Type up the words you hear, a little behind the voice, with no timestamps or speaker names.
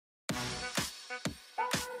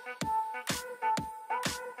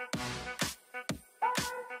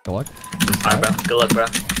Good luck. Alright, bro. Good luck, bro.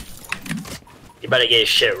 You better get your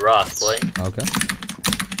shit rocked, boy. Okay.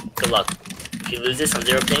 Good luck. If you lose this on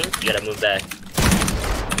 0 ping, you gotta move back.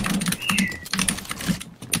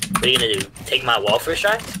 What are you gonna do? Take my wall for a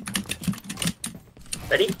try?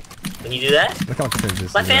 Ready? When you do that, look how cringe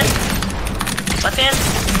this left hand. Left hand.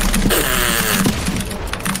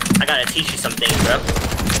 I gotta teach you some things, bro.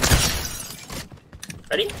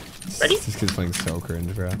 Ready? Ready? This kid's playing so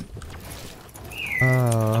cringe, bro.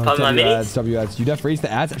 Probably my minis? W ads. You def raise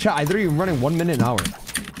the ads? Chat, I literally running 1 minute an hour.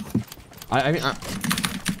 I mean,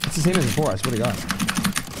 it's the same as before, I swear to God.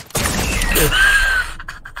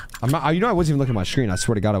 I'm not, you know I wasn't even looking at my screen. I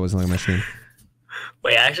swear to God I wasn't looking at my screen.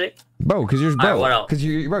 Wait, actually? Bro, because you're, bro, because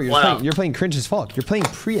right, you're playing cringe as fuck. You're playing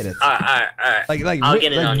pre-edit. Alright. Like,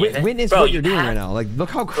 witness what you're doing right now. Like,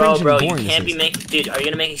 look how cringe and boring you can't this be making, dude, are you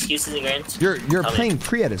gonna make excuses and grants? You're playing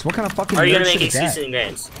pre-edits. What kind of fucking are you gonna shit make is that? excuses and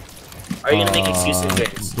grants? Are you gonna make excuses and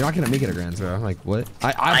grants? You're not gonna make it a grand, bro. Like, what?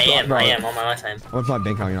 I am on my lifetime. I'm gonna put my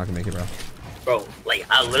bank account, you're not gonna make it, bro. Bro, like,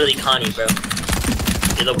 I literally con you, bro.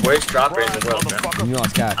 You're the worst dropper in the world, bro. You know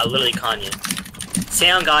it's cat. I literally con you. Say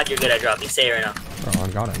on God you're good at dropping. Say it right now. Bro,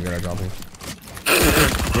 on God I'm good at dropping.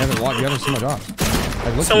 You haven't seen my drops.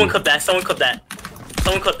 Someone clip that. Someone clip that.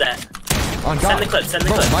 Someone clip that. On God. Send the clip. Send the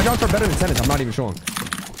clip. My drops are better than tennis. I'm not even showing.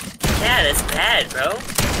 Yeah, that's bad, bro.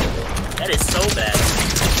 That is so bad.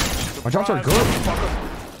 My drops are good.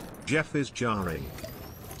 Jeff is jarring.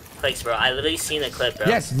 Thanks, bro. I literally seen the clip, bro.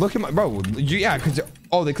 Yes, look at my bro. Yeah, because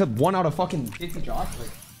they clipped 1 out of fucking 50 drops. Like,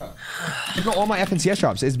 look at all my FNCS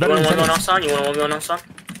drops. It's better than tennis. You want to 1v1 off song?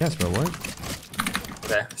 Yes, bro. What?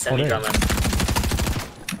 Okay, send me drama.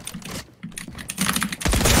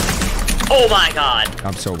 Oh my God!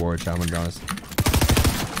 I'm so bored, chat. I'm gonna be honest.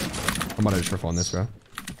 I'm about to just refund this, bro.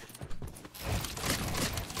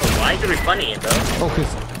 Why are you refunding it, bro? Oh, cause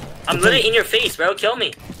I'm literally in your face, bro. Kill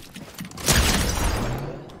me.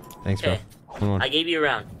 Thanks, okay. Bro. I gave you a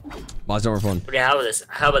round. Mods don't refund. Okay, how about this?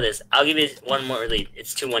 How about this? I'll give you one more lead.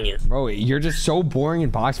 It's 2-1 you. Bro, you're just so boring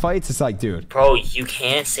in box fights. It's like, dude. Bro, you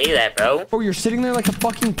can't say that, bro. Bro, you're sitting there like a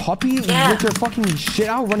fucking puppy with your fucking shit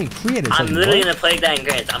out running creative. I'm like, literally gonna play like that in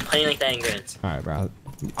grants. I'm playing like that in grants. Alright, bro.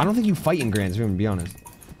 I don't think you fight in grants, I'm gonna be honest.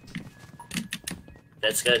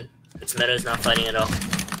 That's good. It's meta's not fighting at all.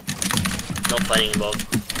 No fighting involved.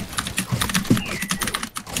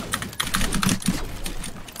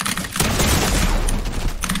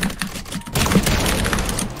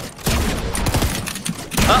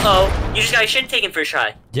 Uh-oh, you just got your shit taken for a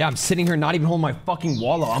try. Yeah, I'm sitting here not even holding my fucking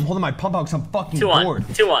wall out. I'm holding my pump out because I'm fucking bored.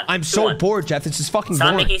 2-1. I'm so bored, Jeff. It's just fucking boring.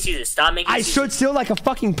 Stop making excuses. Stop making excuses. I stood still like a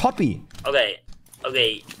fucking puppy. Okay.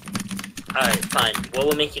 Alright, fine. What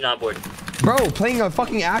will make you not bored? Bro, playing a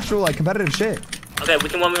fucking actual, like, competitive shit. Okay, we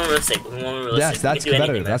can 1v1 realistic. Yes, that's competitive.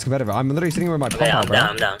 Anything, that's competitive. I'm literally sitting here with my pump out, bro.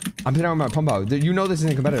 I'm down. I'm sitting here with my pump out. You know this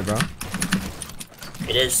isn't competitive, bro.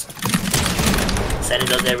 It is. Send it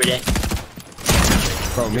does every day.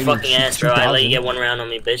 Bro, maybe fucking ass, bro. I let you get 1 round on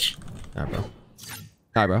me, bitch. Alright,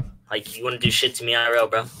 bro. Like, you wouldn't do shit to me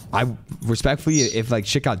IRL, bro. I respectfully, if like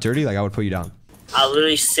shit got dirty, like I would put you down. I'll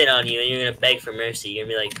literally sit on you and you're gonna beg for mercy. You're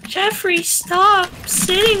gonna be like, Jeffrey, stop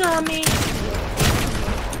sitting on me.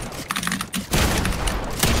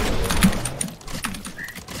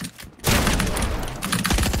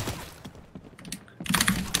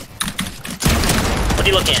 What are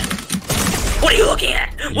you looking at? What are you looking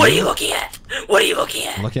at? What are you looking at? What are you looking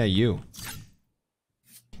at? I'm looking at you.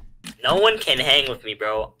 No one can hang with me,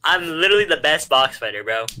 bro. I'm literally the best box fighter,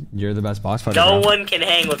 bro. You're the best box fighter, No one can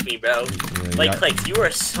hang with me, bro. Yeah, like, Clix, you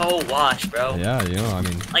are so washed, bro. Yeah, you know, I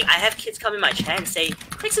mean. Like, I have kids come in my chat and say,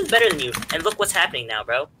 Clix is better than you, and look what's happening now,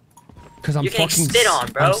 bro. Because I'm fucking spit on,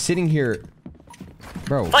 bro. I'm sitting here,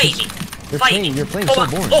 bro. Fight me. You're playing so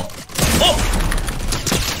boring.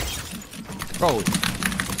 Bro.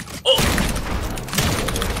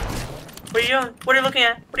 What are you doing? What are you looking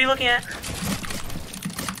at? What are you looking at?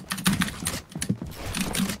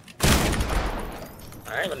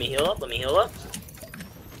 Alright, let me heal up.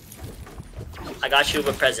 I got you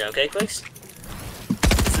with a present, okay, Clix?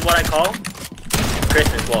 This is what I call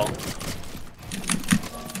Christmas ball.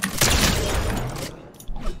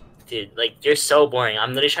 Dude, like, you're so boring.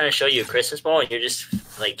 I'm literally trying to show you a Christmas ball, and you're just,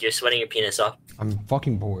 like, you're sweating your penis off. I'm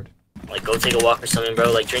fucking bored. Like, go take a walk or something,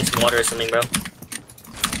 bro. Like, drink some water or something, bro.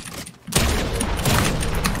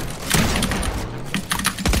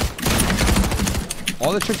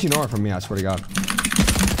 All the tricks you know are from me, I swear to God.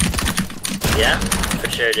 Yeah, for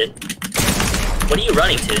sure, dude. What are you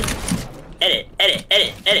running to? Edit.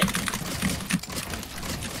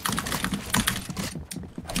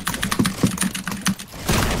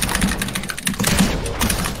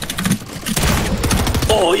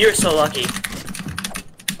 Oh, you're so lucky.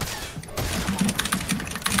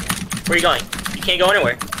 Where are you going? You can't go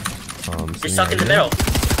anywhere. You're stuck in the middle.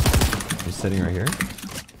 You're sitting right here.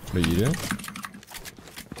 What are you doing?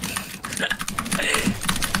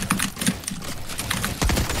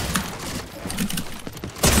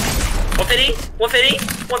 150? 150?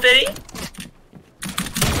 150?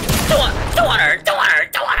 Don't want her. Don't want her.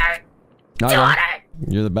 Don't want her. Don't want her.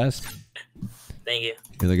 You're the best. Thank you.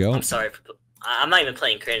 You're the go. I'm sorry. I'm not even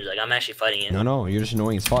playing cringe. Like, I'm actually fighting it. No, you're just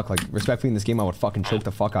annoying as fuck. Like, respectfully in this game, I would fucking choke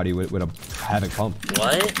the fuck out of you with a havoc pump.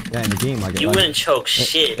 What? Yeah, in the game, like... You wouldn't choke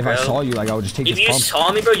shit, if bro. I saw you, like, I would just take this pump. If you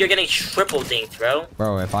saw me, bro, you're getting triple dinked, bro.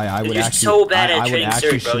 Bro, if I would you're actually... so bad at trading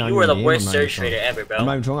actually surge, bro. You were are the worst surge trader ever, bro. I'm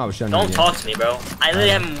not even trolling, I was shitting on Don't talk to me, bro. I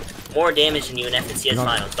literally have more damage than you in FNCS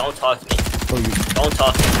finals. Don't talk to me. Bro, Don't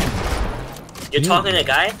talk to me. You're talking to a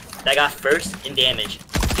guy that got first in damage.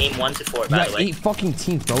 Game 1 to 4, by the way. 8 fucking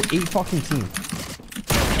teams, bro. 8 fucking teams.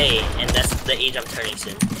 Hey, and that's the age I'm turning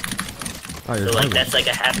soon. Oh, so, like, that's like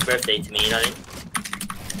a happy birthday to me, you know what I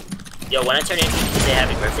mean? Yo, when I turn 18, can you say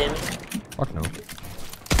happy birthday to me? Fuck no.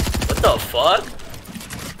 What the fuck?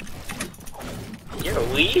 You're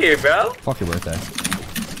weird, bro. Fuck your birthday.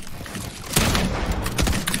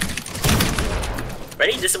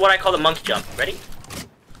 Ready? This is what I call the monkey jump. Ready?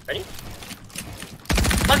 Ready?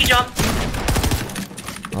 Monkey jump!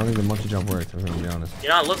 I don't think the monkey jump worked, I'm gonna be honest.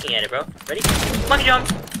 You're not looking at it, bro. Ready? Monkey jump!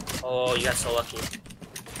 Oh, you got so lucky.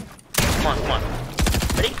 Come on, come on.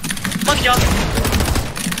 Ready? Monkey jump!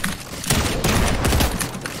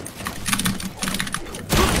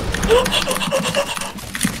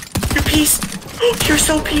 You're peace! You're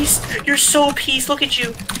so peace! You're so peace! Look at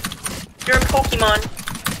you! You're a Pokemon!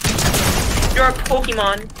 You're a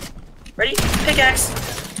Pokemon! Ready? Pickaxe!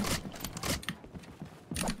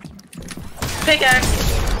 Pickaxe!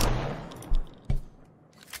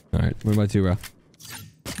 Alright, what about you, bro?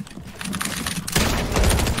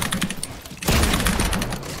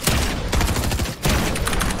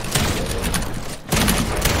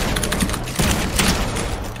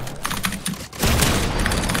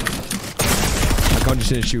 My gun just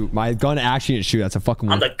didn't shoot. My gun actually didn't shoot. That's a fucking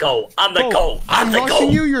one. I'm the GO. I'm the GO. I'm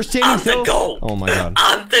rushing you. You're standing still. I'm the GO. Oh my god.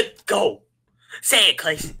 I'm the GO. Say it,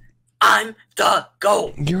 Clix. I'm the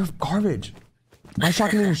GO. You're garbage. My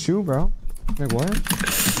shotgun didn't shoot, bro. Like what?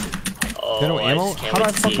 Oh, no ammo? How do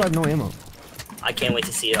I fuck have no ammo? I can't wait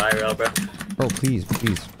to see it IRL, bro. Bro, please,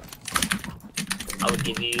 please. I would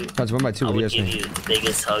give you. That's 1 by 2. I would give you the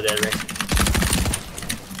biggest hug ever.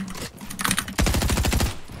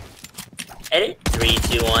 Edit. 3,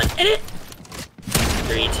 2, 1. Edit.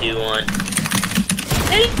 3, 2, 1.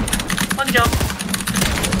 Edit. Monkey jump.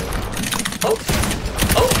 Oh.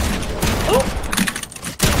 Oh. Oh.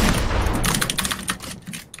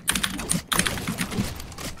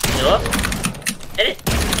 Heal up. Edit.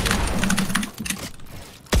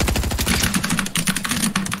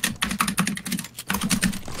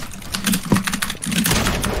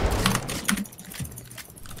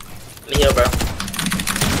 Let me heal, bro.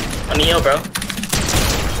 Let me heal, bro.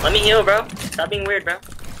 Let me heal, bro. Stop being weird, bro.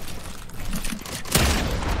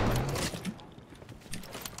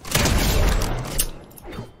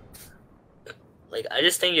 Like, I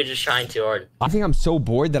just think you're just trying too hard. I think I'm so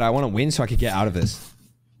bored that I want to win so I could get out of this.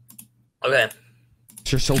 Okay.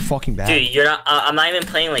 You're so fucking bad. Dude, you're not. I'm not even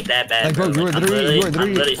playing like that bad. Like, bro, bro. you're literally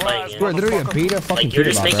fighting you're literally a beta fucking like, you're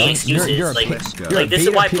just Peterbot, making bro. excuses. You're like, a this is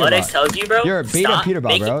why beta Bloodex tells you, bro. You're a beta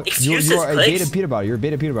Peterbot, bro. Excuses, you are a Clix. beta Peterbot. You're a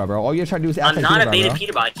beta Peterbot, bro. All you're trying to do is act I'm like not a beta bro.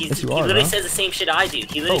 Peterbot. Yes, He you are, literally bro. says the same shit I do.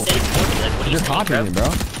 He literally said it before me. Like, what are you You're copying me,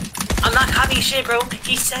 bro. I'm not copying shit, bro.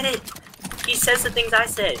 He said it. He says the things I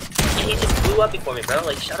said. And he just blew up before me, bro.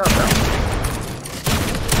 Like, shut up, bro.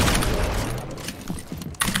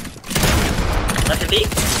 Left and peek.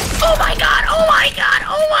 Oh my god, oh my god,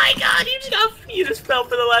 oh my god. You just fell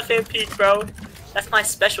for the left hand peek, bro. That's my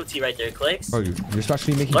specialty right there, Clix. Bro, you're supposed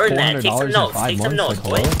to be making Learn that. $400 Take some in notes. 5 Take months. some notes, like,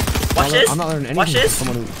 boy. hello? Watch this. I'm not learning anything. Watch this. From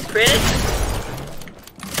someone who... Crit.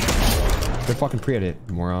 They're fucking pre-edit,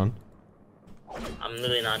 moron. I'm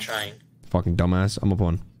literally not trying. Fucking dumbass. I'm up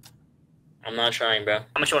one. I'm not trying, bro.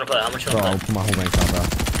 How much you want to play? How much you Bro, want I'll to put my whole bank account, bro.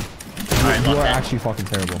 Alright, You are actually fucking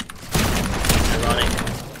terrible. Ironic.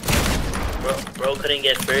 Bro couldn't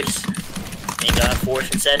get first. And got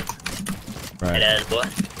fourth instead. Right. Head ass, boy.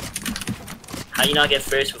 How you not get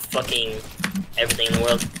first with fucking everything in the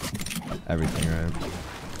world? Everything, right?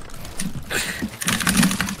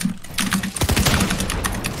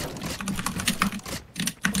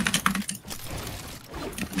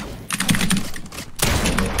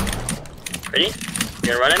 Ready? You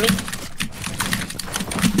gonna run at me?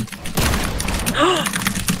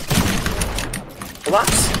 Box?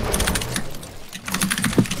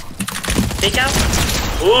 Fake out.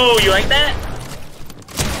 Ooh, you like that?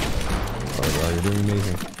 Oh, bro, you're doing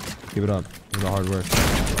amazing. Keep it up. It's hard work.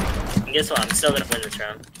 And guess what? I'm still gonna win this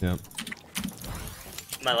round. Yep.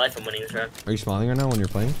 My life, I'm winning this round. Are you smiling right now when you're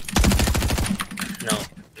playing? No,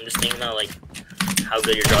 I'm just thinking about like how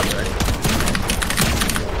good your drops are.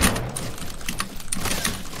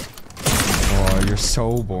 Oh, you're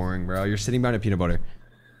so boring, bro. You're sitting behind a peanut butter.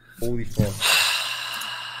 Holy fuck.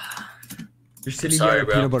 You're sitting behind a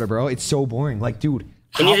peanut butter, bro. It's so boring. Like, dude.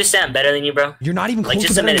 Can you just say I'm better than you, bro? You're not even close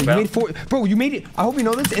to better than me. You made bro, you made it. I hope you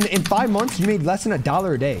know this. In 5 months, you made less than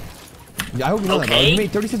 $1 a day. I hope you know that, bro. You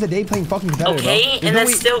made 30 cents a day playing fucking competitive, bro. Okay, and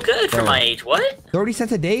that's still good for my age. What? 30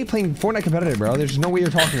 cents a day playing Fortnite competitive, bro. There's no way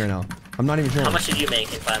you're talking right now. I'm not even sure. How much did you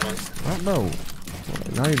make in 5 months? Bro.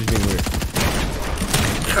 Now you're just being weird.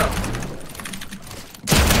 Bro.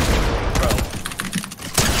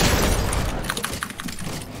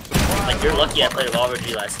 Like, you're lucky I played Revolver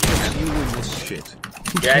G last season. You win this shit.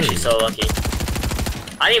 You're actually so lucky.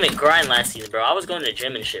 I didn't even grind last season, bro. I was going to the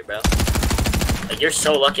gym and shit, bro. Like, you're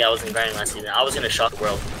so lucky I wasn't grinding last season. I was gonna shock the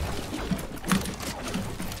world.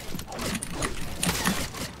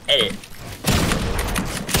 Edit.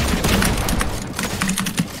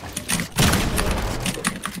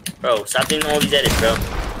 Bro, stop doing all these edits, bro.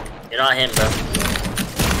 You're not him, bro.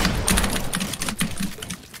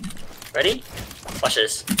 Ready? Watch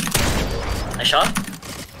this. I shot.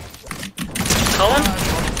 Call him.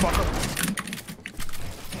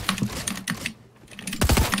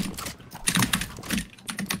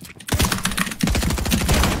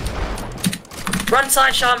 Run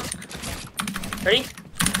side shot. Ready?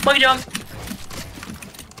 Monkey jump.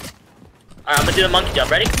 Alright, I'm gonna do the monkey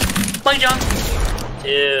jump. Ready? Monkey jump.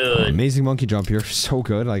 Dude. Amazing monkey jump. You're so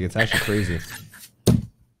good. Like, it's actually crazy.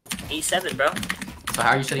 8-7, bro. So how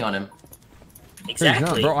are you sitting on him?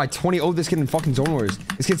 Exactly. Bro, I 20-0'd this kid in fucking Zone Wars.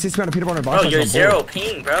 This kid sits behind a peanut butter box. Bro, you're 0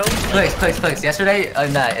 ping, bro. Clix. Yesterday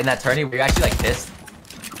in that tourney, were you actually like pissed?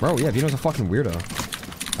 Bro, yeah, Vino's a fucking weirdo.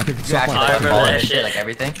 I could you actually like unfollow him and shit, like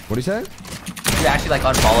everything? What do you say? You actually like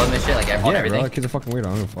unfollow him and shit, like everything? Yeah, bro, that kid's a fucking weirdo. I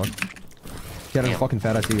don't give a fuck. He had a fucking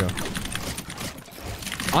fat ass ego.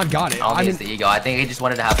 I got it. I don't think it's the ego. I think he just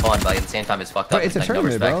wanted to have fun, but like, at the same time, it's fucked up. It's a like,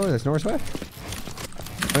 tournament, no bro. There's no respect.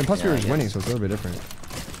 I mean, plus we were winning, so it's a little bit different.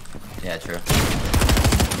 Yeah, true.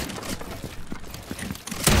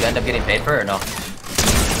 Did you end up getting paid for it or no?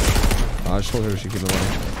 I just told her she keep it running.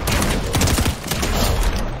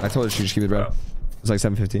 I told her she just keep it, bro. It's like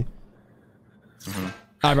 750.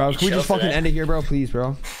 Alright, bro. Can we just fucking end it here, bro? Please,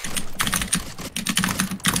 bro.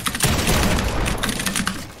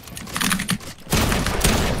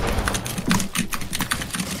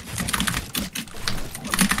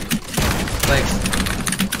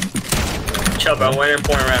 Chill, bro. We're in a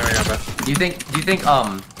point round right now, bro. Do you think,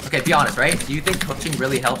 okay, be honest, right? Do you think coaching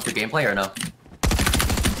really helps your gameplay or no?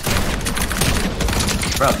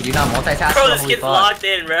 Bro, can you not multitask? Bro, this kid's locked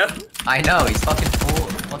in, bro. I know, he's fucking full,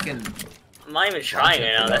 fucking... I'm not even trying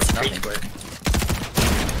right now, that's crazy work.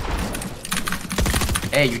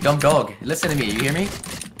 Hey, you dumb dog. Listen to me, you hear me?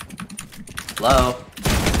 Hello?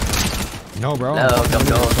 No, bro. Hello, dumb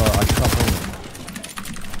dog.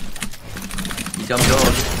 You dumb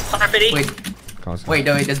dog. 150. Wait,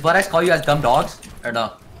 does Blood X call you guys dumb dogs? Or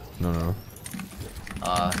no? No.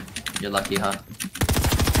 You're lucky, huh?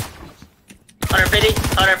 150.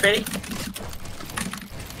 150.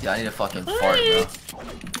 Yeah, I need a fucking fart, bro.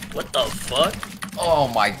 What the fuck? Oh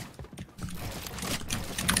my...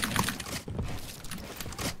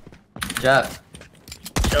 Jeff.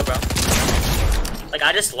 Chill, bro. Like,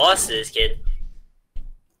 I just lost to this kid.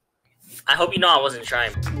 I hope you know I wasn't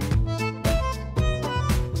trying.